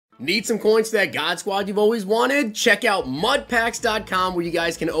Need some coins to that God Squad you've always wanted? Check out mudpacks.com where you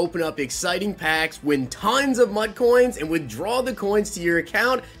guys can open up exciting packs, win tons of mud coins, and withdraw the coins to your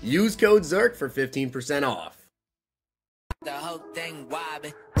account. Use code ZIRK for 15% off. The whole thing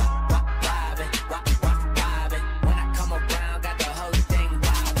wobbin', wobbin'. When I come around, got the whole thing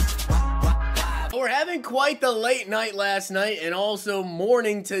wobbin'. We're having quite the late night last night and also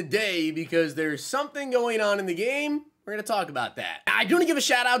morning today because there's something going on in the game. We're going to talk about that. I do want to give a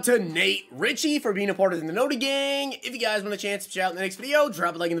shout out to Nate Ritchie for being a part of the Nota Gang. If you guys want a chance to shout out in the next video,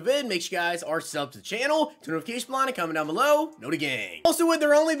 drop a like in the vid. Make sure you guys are subbed to the channel. Turn the notification bell on and comment down below. Nota Gang. Also, with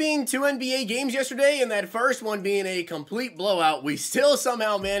there only being 2 NBA games yesterday and that first one being a complete blowout, we still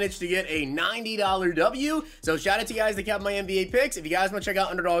somehow managed to get a $90 W. So shout out to you guys that kept my NBA picks. If you guys want to check out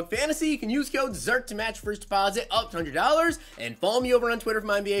Underdog Fantasy, you can use code ZIRK to match first deposit up to $100. And follow me over on Twitter for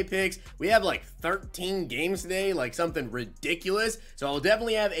my NBA picks. We have like 13 games today, like something ridiculous. So I'll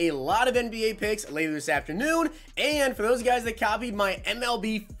definitely have a lot of NBA picks later this afternoon. And for those guys that copied my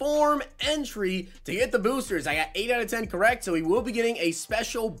MLB form entry to get the boosters, I got 8 out of 10 correct. So we will be getting a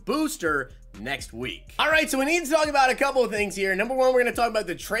special booster next week. All right, so we need to talk about a couple of things here. Number one, we're going to talk about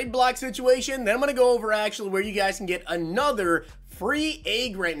the trade block situation. Then I'm going to go over actually where you guys can get another free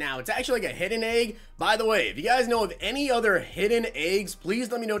egg right now. It's actually like a hidden egg. By the way, if you guys know of any other hidden eggs,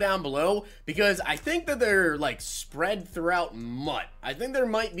 please let me know down below because I think that they're like spread throughout MUT. I think there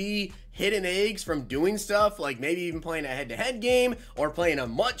might be hidden eggs from doing stuff like maybe even playing a head-to-head game or playing a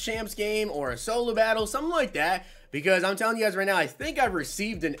MUT Champs game or a solo battle, something like that. Because I'm telling you guys right now, I think I've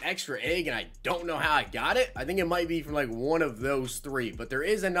received an extra egg and I don't know how I got it. I think it might be from like one of those 3, but there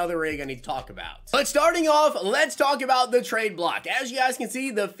is another egg I need to talk about. But starting off, let's talk about the trade block. As you guys can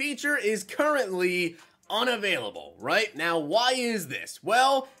see, the feature is currently unavailable right now. Why is this?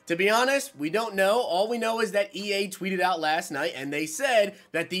 Well, to be honest, we don't know. All we know is that EA tweeted out last night and they said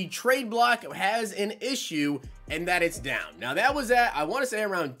that the trade block has an issue and that it's down. Now that was at, I want to say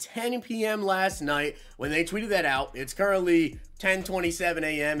around 10 p.m. last night when they tweeted that out. It's currently 10:27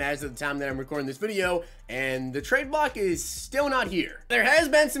 a.m. as of the time that I'm recording this video, and the trade block is still not here. There has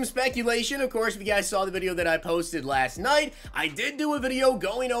been some speculation. Of course, if you guys saw the video that I posted last night, I did do a video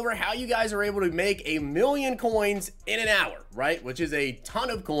going over how you guys are able to make 1,000,000 coins in an hour, right? Which is a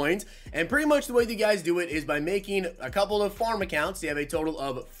ton of coins. And pretty much the way that you guys do it is by making a couple of farm accounts. You have a total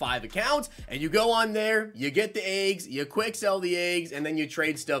of 5 accounts, and you go on there, you get the eggs, you quick sell the eggs, and then you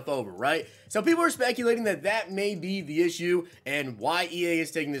trade stuff over, right? So people are speculating that that may be the issue and why EA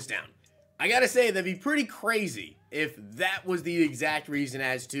is taking this down. I gotta say, that'd be pretty crazy if that was the exact reason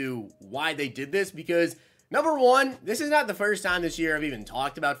as to why they did this, because number one, this is not the first time this year I've even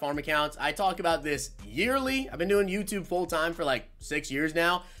talked about farm accounts. I talk about this yearly. I've been doing YouTube full time for like 6 years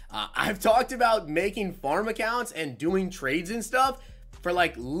now. I've talked about making farm accounts and doing trades and stuff for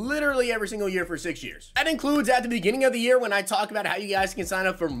like literally every single year for 6 years. That includes at the beginning of the year when I talk about how you guys can sign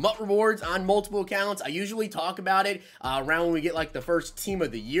up for MUT rewards on multiple accounts. I usually talk about it around when we get like the first team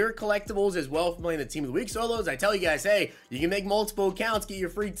of the year collectibles as well for playing the team of the week solos. I tell you guys, hey, you can make multiple accounts, get your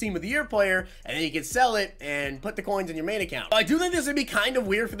free team of the year player, and then you can sell it and put the coins in your main account. I do think this would be kind of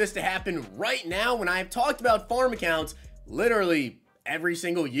weird for this to happen right now when I've talked about farm accounts literally every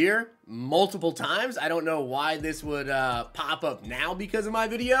single year, multiple times. I don't know why this would pop up now because of my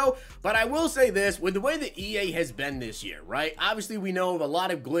video, but I will say this, with the way that EA has been this year, right? Obviously, we know of a lot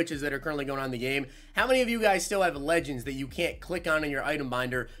of glitches that are currently going on in the game. How many of you guys still have legends that you can't click on in your item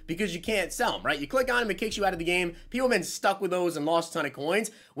binder because you can't sell them, right? You click on them, it kicks you out of the game. People have been stuck with those and lost a ton of coins.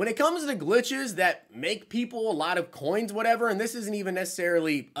 When it comes to glitches that make people a lot of coins, whatever, and this isn't even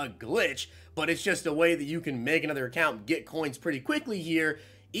necessarily a glitch, but it's just a way that you can make another account and get coins pretty quickly here,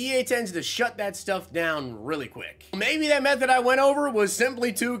 EA tends to shut that stuff down really quick. Maybe that method I went over was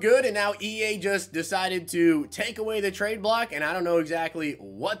simply too good and now EA just decided to take away the trade block, and I don't know exactly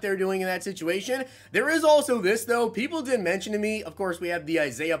what they're doing in that situation. There is also this though, people did mention to me, of course we have the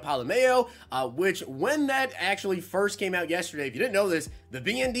Isaiah Palomeo, which when that actually first came out yesterday, if you didn't know this, the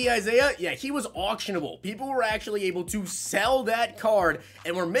BND Isaiah, yeah, he was auctionable. People were actually able to sell that card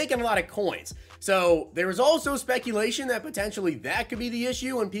and were making a lot of coins. So there was also speculation that potentially that could be the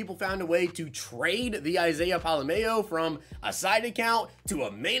issue and people found a way to trade the Isaiah Palomeo from a side account to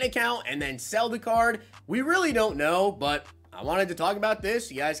a main account and then sell the card. We really don't know, but I wanted to talk about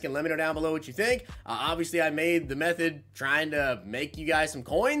this. You guys can let me know down below what you think. Obviously, I made the method trying to make you guys some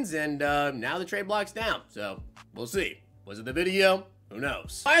coins, and now the trade block's down. So we'll see. Was it the video? Who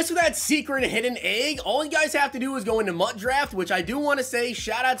knows? As for that secret hidden egg, all you guys have to do is go into MUT Draft, which I do want to say,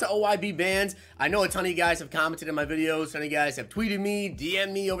 shout out to OYB Bands. I know a ton of you guys have commented in my videos. A ton of you guys have tweeted me,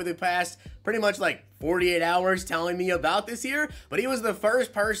 DM'd me over the past pretty much like 48 hours telling me about this here, but he was the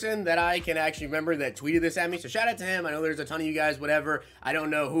first person that I can actually remember that tweeted this at me, so shout out to him. I know there's a ton of you guys, whatever. I don't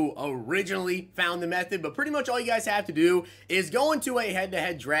know who originally found the method, but pretty much all you guys have to do is go into a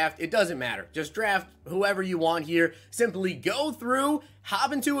head-to-head draft. It doesn't matter. Just draft whoever you want here. Simply go through,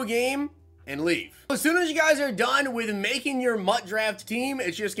 hop into a game, and leave. As soon as you guys are done with making your MUT draft team,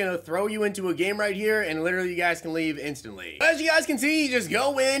 it's just gonna throw you into a game right here, and literally you guys can leave instantly. As you guys can see, you just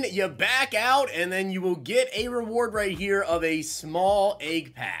go in, you back out, and then you will get a reward right here of a small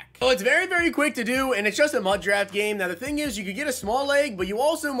egg pack. So it's very, very quick to do, and it's just a MUT draft game. Now the thing is, you could get a small egg, but you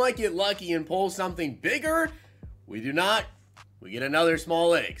also might get lucky and pull something bigger. We do not. We get another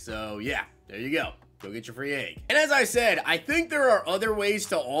small egg. So yeah, there you go. Go get your free egg. And as I said, I think there are other ways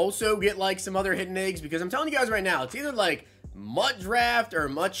to also get like some other hidden eggs, because I'm telling you guys right now, it's either like MUT draft or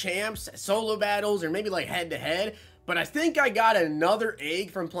MUT champs, solo battles, or maybe like head to head. But I think I got another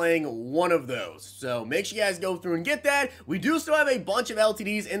egg from playing one of those. So make sure you guys go through and get that. We do still have a bunch of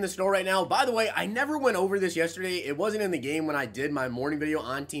LTDs in the store right now. By the way, I never went over this yesterday. It wasn't in the game when I did my morning video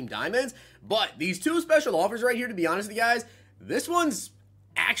on Team Diamonds. But these two special offers right here, to be honest with you guys, this one's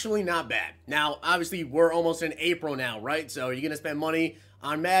actually not bad. Now, obviously, we're almost in April now, right? So you're going to spend money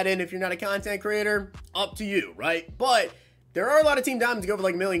on Madden if you're not a content creator, up to you, right? But there are a lot of Team Diamonds to go for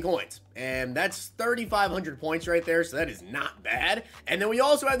like 1,000,000 coins, and that's 3,500 points right there, so that is not bad. And then we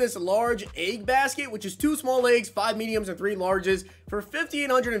also have this large egg basket, which is 2 small eggs, 5 mediums, and 3 larges for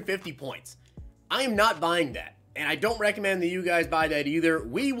 5,850 points. I am not buying that. And I don't recommend that you guys buy that either.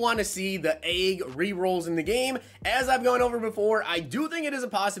 We want to see the egg rerolls in the game. As I've gone over before, I do think it is a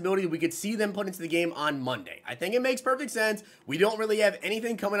possibility we could see them put into the game on Monday. I think it makes perfect sense. We don't really have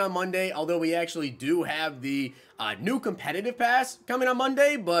anything coming on Monday, although we actually do have the new competitive pass coming on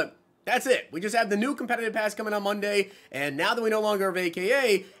Monday, but that's it. We just have the new competitive pass coming on Monday, and now that we no longer have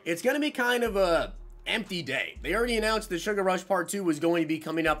AKA, it's going to be kind of a empty day. They already announced the Sugar Rush Part 2 was going to be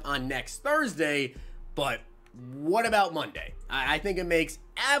coming up on next Thursday, but what about Monday? I think it makes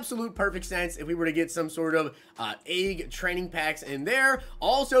absolute perfect sense if we were to get some sort of egg training packs in there.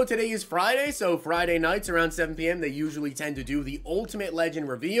 Also, today is Friday, so Friday nights around 7 p.m. they usually tend to do the Ultimate Legend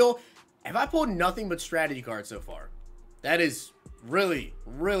reveal. Have I pulled nothing but strategy cards so far? That is really,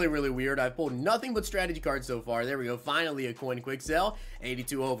 really, really weird. I've pulled nothing but strategy cards so far. There we go. Finally, a coin quick sell.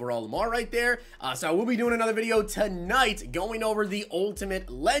 82 overall Lamar right there. So I will be doing another video tonight going over the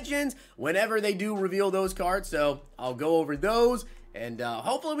Ultimate Legends whenever they do reveal those cards. So I'll go over those, and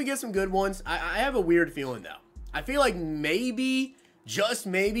hopefully we get some good ones. I have a weird feeling, though. I feel like maybe, just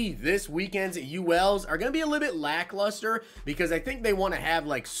maybe, this weekend's ULs are going to be a little bit lackluster, because I think they want to have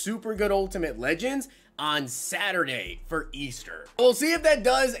like super good Ultimate Legends on Saturday for Easter. We'll see if that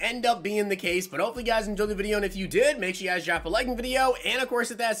does end up being the case, but hopefully you guys enjoyed the video, and if you did, make sure you guys drop a like in the video, and of course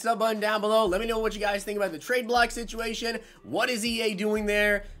hit that sub button down below. Let me know what you guys think about the trade block situation. What is EA doing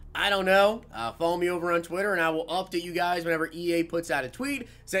there? I don't know. Follow me over on Twitter, and I will update you guys whenever EA puts out a tweet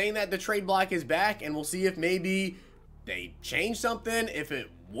saying that the trade block is back, and we'll see if maybe they changed something, if it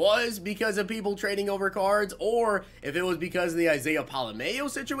was because of people trading over cards, or if it was because of the Isaiah Palomeo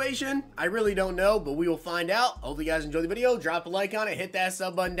situation. I really don't know, but we will find out. Hopefully you guys enjoyed the video. Drop a like on it, hit that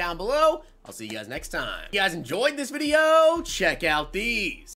sub button down below. I'll see you guys next time. If you guys enjoyed this video, check out these.